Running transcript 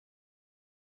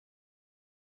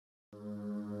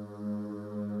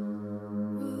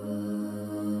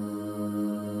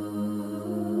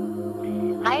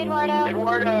Hi, Eduardo.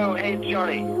 Eduardo, hey, it's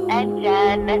Johnny. And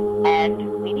Jen,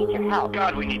 and we need your help.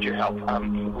 God, we need your help.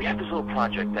 We have this little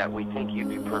project that we think you'd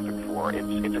be perfect for.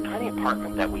 It's a tiny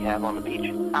apartment that we have on the beach.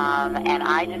 And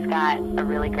I just got a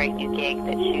really great new gig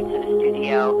that shoots in a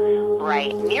studio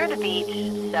right near the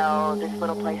beach, so this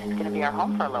little place is going to be our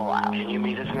home for a little while. Can you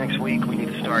meet us next week? We need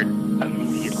to start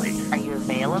immediately. Are you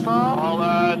available? Call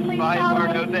us. Please Bye, call us.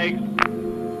 Eduardo. Thanks.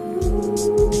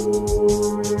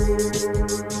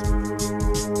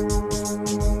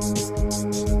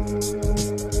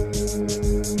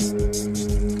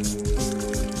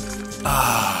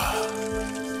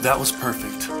 That was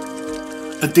perfect.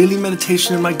 A daily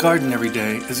meditation in my garden every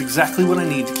day is exactly what I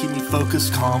need to keep me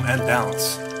focused, calm, and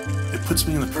balanced. It puts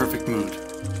me in the perfect mood.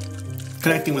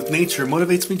 Connecting with nature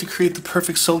motivates me to create the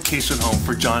perfect XOLCATION home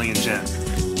for Johnny and Jen.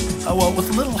 Well,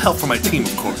 with a little help from my team,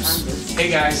 of course. Hey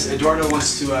guys, Eduardo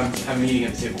wants to have a meeting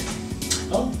at the table.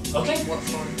 Oh, okay. What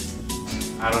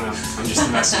for? I don't know. I'm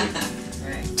just messing.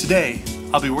 Today,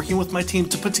 I'll be working with my team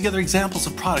to put together examples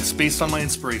of products based on my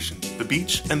inspiration, the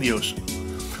beach and the ocean.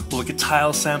 We'll look at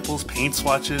tile samples, paint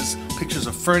swatches, pictures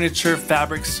of furniture,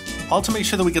 fabrics, all to make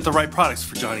sure that we get the right products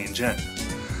for Johnny and Jen.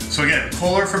 So again,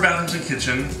 Kohler for bathrooms and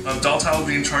kitchen, Doll Tile will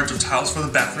be in charge of tiles for the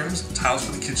bathrooms, tiles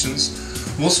for the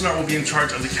kitchens, Wilson Art will be in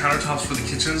charge of the countertops for the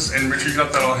kitchens, and Richard, you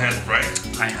got that all handled, right?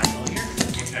 I have it all here.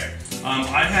 Okay.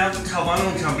 I have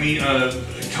Calvano & Company.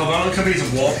 Calvano & Company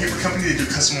is a wallpaper company. They do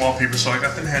custom wallpaper, so I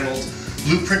got them handled.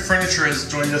 Blueprint Furniture has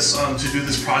joined us to do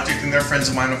this project, and they're friends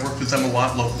of mine. I've worked with them a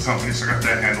lot, local companies, so I got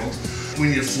that handled. We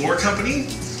need a floor company.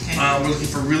 We're looking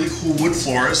for really cool wood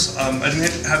floors. I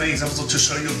didn't have any examples to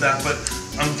show you of that, but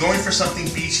I'm going for something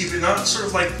beachy, but not sort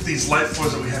of like these light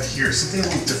floors that we have here, something a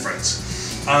little different.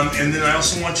 And then I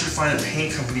also want you to find a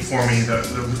paint company for me that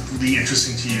would be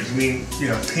interesting to use. I mean, you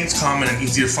know, paint's common and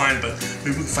easy to find, but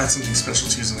maybe we can find something special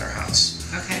to use in their house.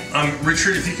 Okay.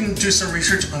 Richard, if you can do some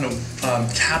research on a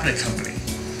cabinet company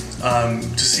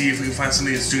to see if we can find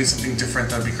somebody that's doing something different,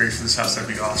 that'd be great for this house.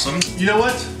 That'd be awesome. You know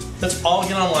what? Let's all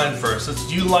get online first. Let's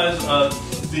utilize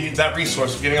that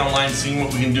resource of getting online, seeing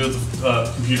what we can do with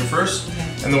the computer first,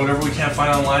 and then whatever we can't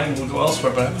find online, we'll go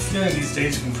elsewhere. But I have a feeling these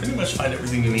days you can pretty much find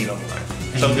everything you need online.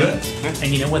 Sound good?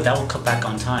 And you know what? That will cut back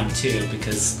on time too,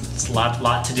 because it's a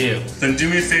lot to do. Then do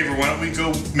me a favor. Why don't we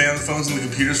go man the phones and the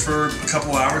computers for a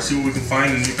couple hours, see what we can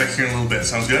find, and get back here in a little bit.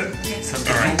 Sounds good? Yes. Sounds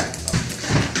All right.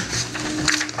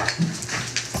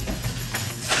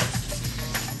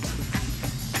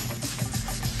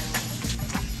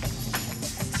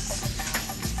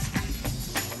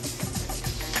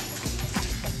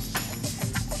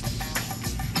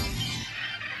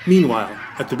 Meanwhile,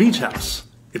 at the beach house,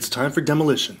 it's time for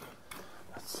demolition.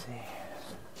 Let's see.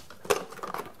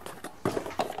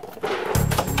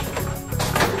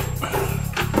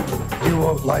 You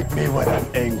won't like me when I'm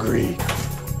angry.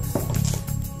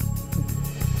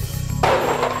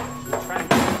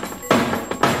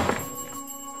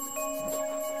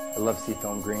 I love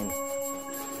seafoam green.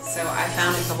 So I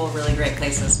found a couple of really great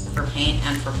places for paint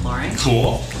and for flooring.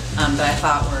 Cool. That I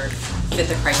thought fit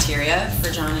the criteria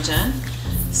for John and Jen.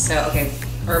 So, okay,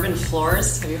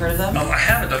 Urbanfloor, have you heard of them? I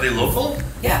haven't. Are they local?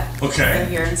 Yeah. Okay. They're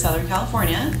here in Southern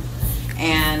California.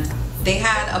 And they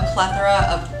had a plethora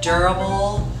of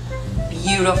durable,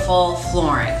 beautiful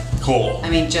flooring. Cool. I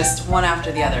mean, just one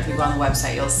after the other. If you go on the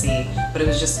website, you'll see. But it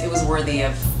was worthy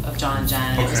of John and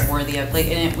Jen. And It was worthy of,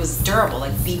 and it was durable,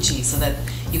 like beachy, so that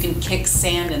you can kick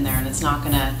sand in there and it's not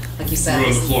gonna, like you said,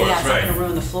 ruin the floors, it's right. not gonna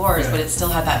ruin the floors, Yeah. but it still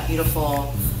had that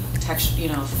beautiful texture,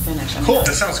 finish. I mean, Cool.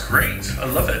 That sounds great. I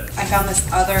love it. I found this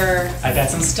other. I got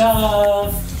some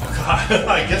stuff. Oh God,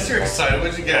 I guess you're excited.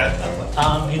 What'd you get?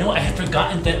 You know, I had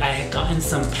forgotten that I had gotten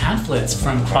some pamphlets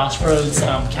from Crossroads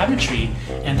Cabinetry,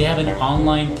 and they have an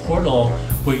online portal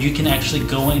where you can actually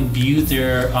go and view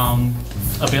their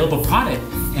available product,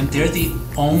 and they're the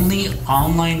only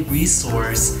online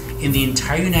resource in the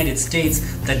entire United States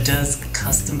that does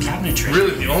custom cabinetry.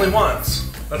 Really, the only ones?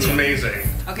 That's amazing.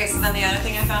 Okay, so then the other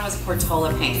thing I found was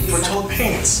Portola paint. Portola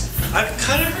paints. I've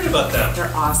kind of heard about them.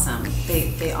 They're awesome.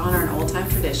 They honor an old-time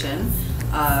tradition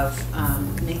of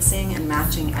mixing and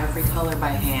matching every color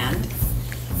by hand.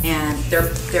 And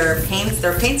they're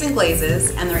paints and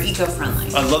glazes, and they're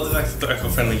eco-friendly. I love that they're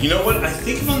eco-friendly. You know what? I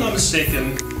think if I'm not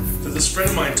mistaken, that this friend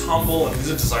of mine, Tom Boland, he's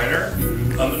a designer,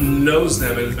 knows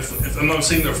them. And if I'm not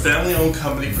mistaken, they're a family-owned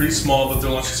company, pretty small, but they're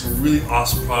launching some really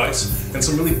awesome products and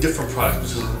some really different products,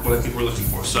 which is what I think we're looking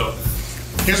for. So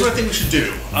here's what I think we should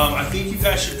do. I think you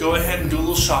guys should go ahead and do a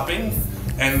little shopping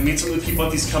and meet some of the people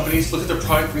at these companies, look at their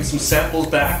product, bring some samples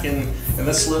back, and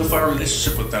let's solidify our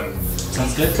relationship with them.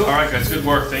 Sounds good. Cool. All right, guys. Good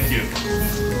work. Thank you. All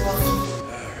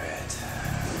right.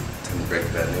 Time to break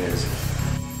the bad news.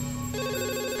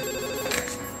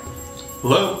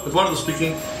 Hello, Eduardo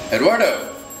speaking.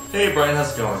 Eduardo! Hey Brian,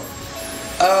 how's it going?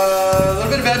 A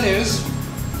little bit of bad news.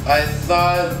 I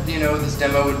thought, this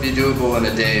demo would be doable in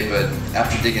a day, but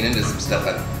after digging into some stuff,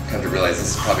 I've come to realize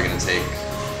this is probably going to take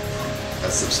a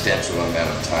substantial amount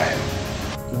of time.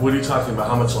 What are you talking about?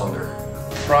 How much longer?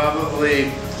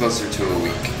 Probably closer to a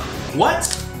week. What?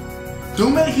 Tú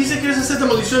me dijiste que quieres hacer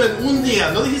demolición en un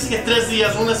día, no dijiste que 3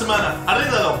 días, una semana.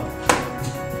 Arréglalo.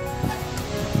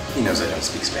 He knows I don't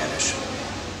speak Spanish.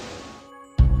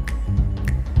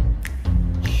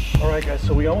 Alright guys,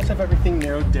 so we almost have everything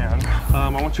narrowed down. I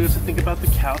want you guys to think about the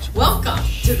couch. Welcome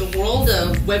to the world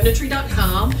of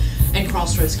webnetry.com and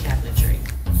Crossroads Cabinetry.